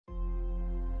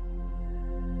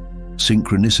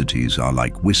Synchronicities are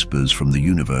like whispers from the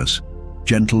universe,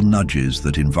 gentle nudges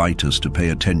that invite us to pay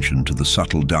attention to the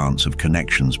subtle dance of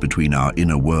connections between our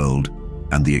inner world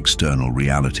and the external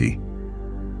reality.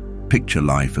 Picture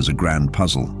life as a grand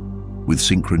puzzle, with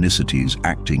synchronicities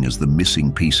acting as the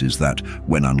missing pieces that,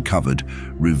 when uncovered,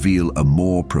 reveal a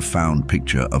more profound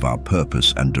picture of our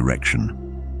purpose and direction.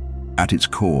 At its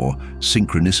core,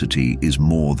 synchronicity is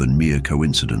more than mere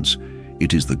coincidence.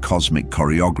 It is the cosmic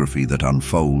choreography that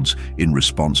unfolds in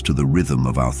response to the rhythm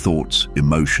of our thoughts,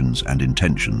 emotions, and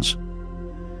intentions.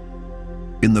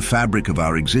 In the fabric of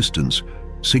our existence,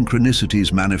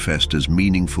 synchronicities manifest as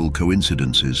meaningful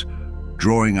coincidences,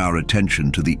 drawing our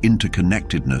attention to the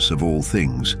interconnectedness of all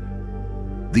things.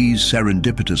 These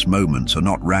serendipitous moments are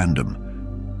not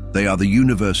random. They are the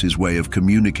universe's way of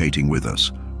communicating with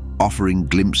us, offering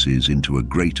glimpses into a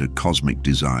greater cosmic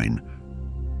design.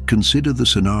 Consider the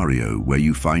scenario where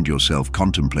you find yourself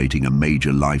contemplating a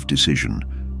major life decision,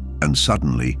 and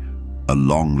suddenly, a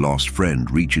long-lost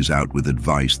friend reaches out with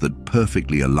advice that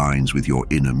perfectly aligns with your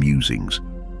inner musings.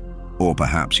 Or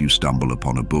perhaps you stumble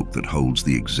upon a book that holds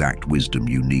the exact wisdom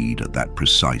you need at that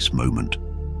precise moment.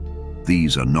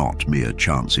 These are not mere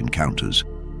chance encounters.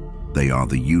 They are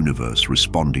the universe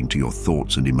responding to your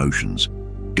thoughts and emotions,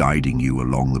 guiding you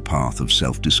along the path of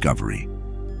self-discovery.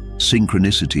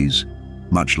 Synchronicities,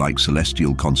 much like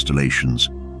celestial constellations,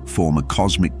 form a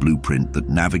cosmic blueprint that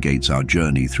navigates our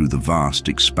journey through the vast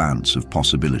expanse of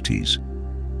possibilities.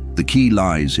 The key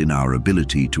lies in our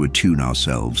ability to attune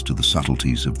ourselves to the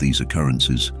subtleties of these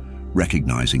occurrences,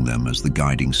 recognizing them as the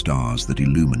guiding stars that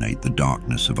illuminate the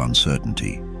darkness of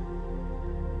uncertainty.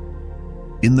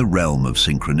 In the realm of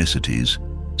synchronicities,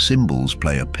 symbols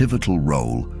play a pivotal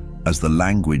role as the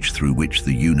language through which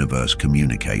the universe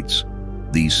communicates.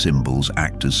 These symbols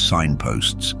act as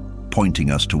signposts,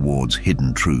 pointing us towards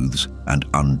hidden truths and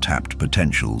untapped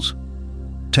potentials.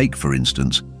 Take, for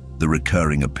instance, the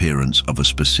recurring appearance of a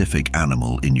specific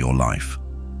animal in your life.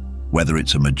 Whether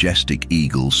it's a majestic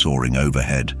eagle soaring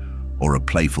overhead or a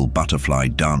playful butterfly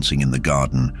dancing in the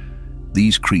garden,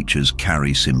 these creatures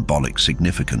carry symbolic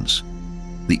significance.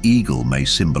 The eagle may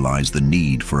symbolize the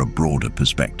need for a broader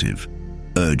perspective,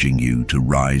 urging you to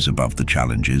rise above the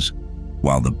challenges,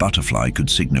 while the butterfly could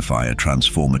signify a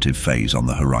transformative phase on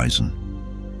the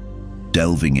horizon.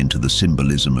 Delving into the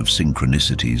symbolism of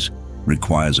synchronicities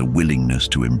requires a willingness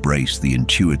to embrace the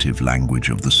intuitive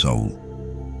language of the soul.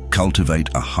 Cultivate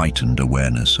a heightened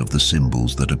awareness of the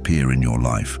symbols that appear in your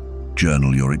life,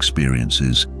 journal your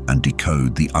experiences, and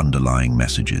decode the underlying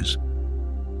messages.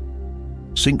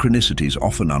 Synchronicities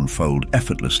often unfold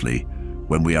effortlessly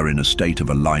when we are in a state of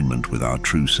alignment with our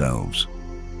true selves.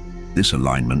 This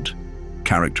alignment,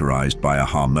 characterized by a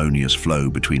harmonious flow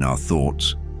between our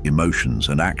thoughts, emotions,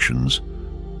 and actions,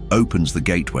 opens the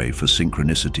gateway for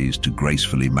synchronicities to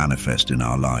gracefully manifest in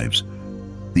our lives.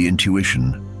 The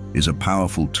intuition is a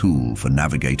powerful tool for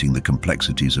navigating the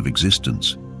complexities of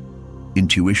existence.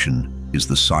 Intuition is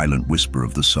the silent whisper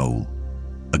of the soul,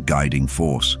 a guiding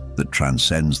force that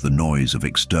transcends the noise of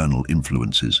external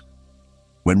influences.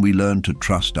 When we learn to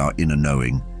trust our inner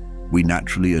knowing, we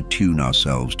naturally attune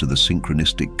ourselves to the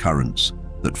synchronistic currents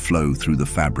that flow through the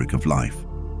fabric of life.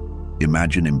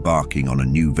 Imagine embarking on a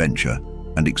new venture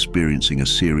and experiencing a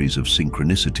series of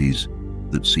synchronicities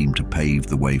that seem to pave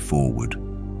the way forward.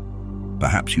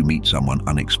 Perhaps you meet someone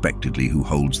unexpectedly who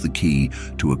holds the key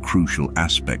to a crucial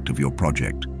aspect of your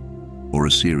project, or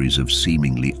a series of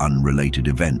seemingly unrelated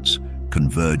events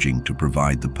converging to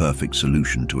provide the perfect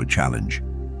solution to a challenge.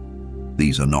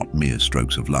 These are not mere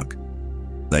strokes of luck.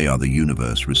 They are the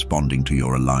universe responding to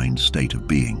your aligned state of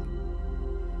being.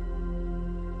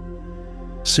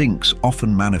 Syncs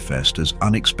often manifest as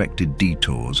unexpected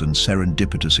detours and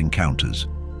serendipitous encounters.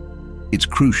 It's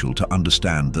crucial to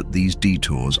understand that these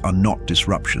detours are not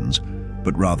disruptions,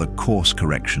 but rather course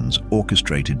corrections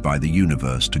orchestrated by the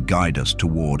universe to guide us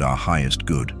toward our highest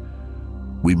good.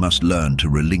 We must learn to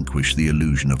relinquish the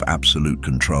illusion of absolute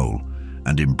control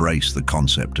and embrace the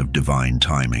concept of divine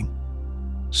timing.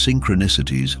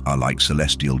 Synchronicities are like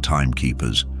celestial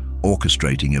timekeepers,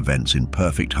 orchestrating events in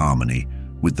perfect harmony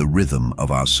with the rhythm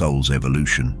of our soul's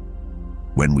evolution.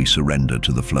 When we surrender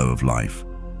to the flow of life,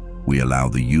 we allow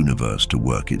the universe to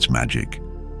work its magic,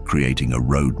 creating a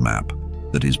roadmap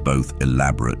that is both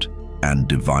elaborate and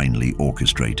divinely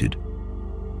orchestrated.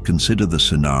 Consider the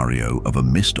scenario of a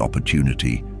missed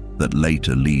opportunity that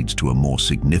later leads to a more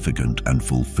significant and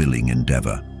fulfilling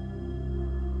endeavor.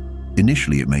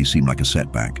 Initially, it may seem like a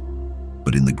setback,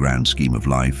 but in the grand scheme of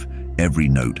life, every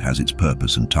note has its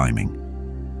purpose and timing.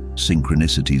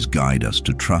 Synchronicities guide us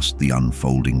to trust the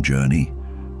unfolding journey,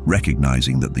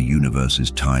 recognizing that the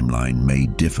universe's timeline may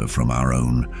differ from our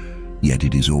own, yet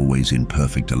it is always in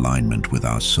perfect alignment with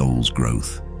our soul's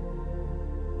growth.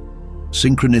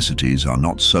 Synchronicities are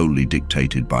not solely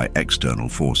dictated by external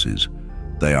forces.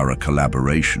 They are a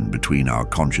collaboration between our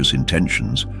conscious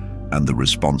intentions and the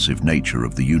responsive nature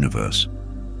of the universe.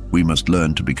 We must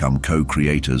learn to become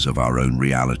co-creators of our own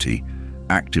reality,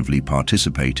 actively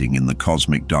participating in the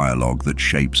cosmic dialogue that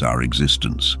shapes our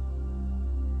existence.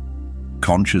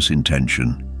 Conscious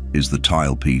intention is the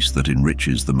tilepiece that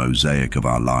enriches the mosaic of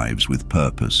our lives with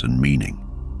purpose and meaning.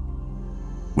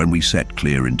 When we set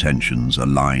clear intentions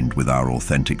aligned with our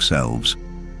authentic selves,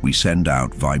 we send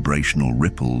out vibrational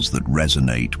ripples that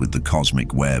resonate with the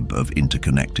cosmic web of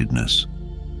interconnectedness.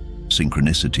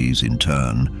 Synchronicities, in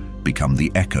turn, become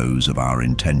the echoes of our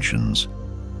intentions,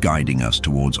 guiding us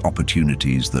towards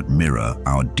opportunities that mirror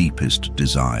our deepest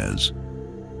desires.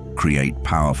 Create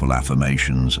powerful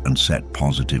affirmations and set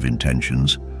positive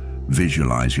intentions.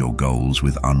 Visualize your goals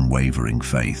with unwavering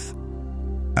faith.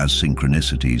 As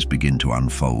synchronicities begin to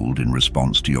unfold in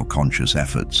response to your conscious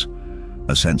efforts,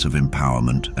 a sense of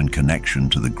empowerment and connection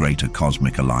to the greater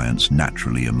cosmic alliance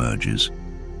naturally emerges.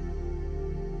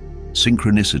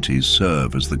 Synchronicities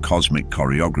serve as the cosmic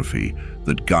choreography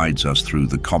that guides us through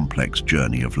the complex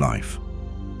journey of life.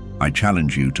 I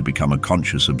challenge you to become a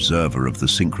conscious observer of the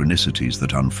synchronicities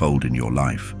that unfold in your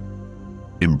life.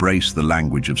 Embrace the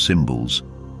language of symbols,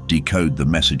 decode the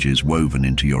messages woven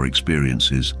into your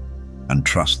experiences, and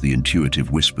trust the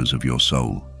intuitive whispers of your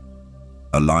soul.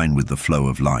 Align with the flow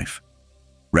of life,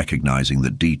 recognizing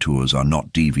that detours are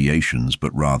not deviations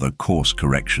but rather course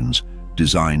corrections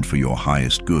designed for your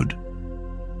highest good.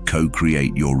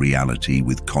 Co-create your reality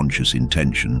with conscious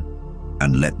intention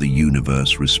and let the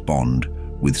universe respond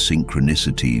with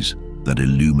synchronicities that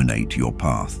illuminate your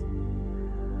path.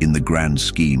 In the grand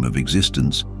scheme of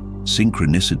existence,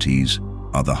 synchronicities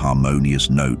are the harmonious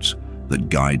notes that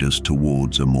guide us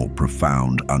towards a more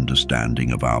profound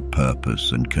understanding of our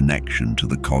purpose and connection to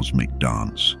the cosmic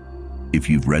dance. If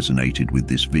you've resonated with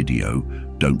this video,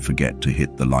 don't forget to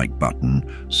hit the like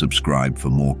button, subscribe for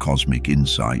more cosmic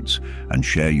insights, and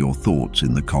share your thoughts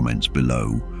in the comments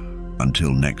below.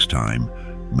 Until next time,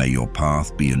 may your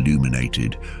path be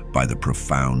illuminated by the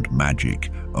profound magic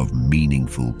of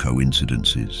meaningful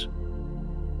coincidences.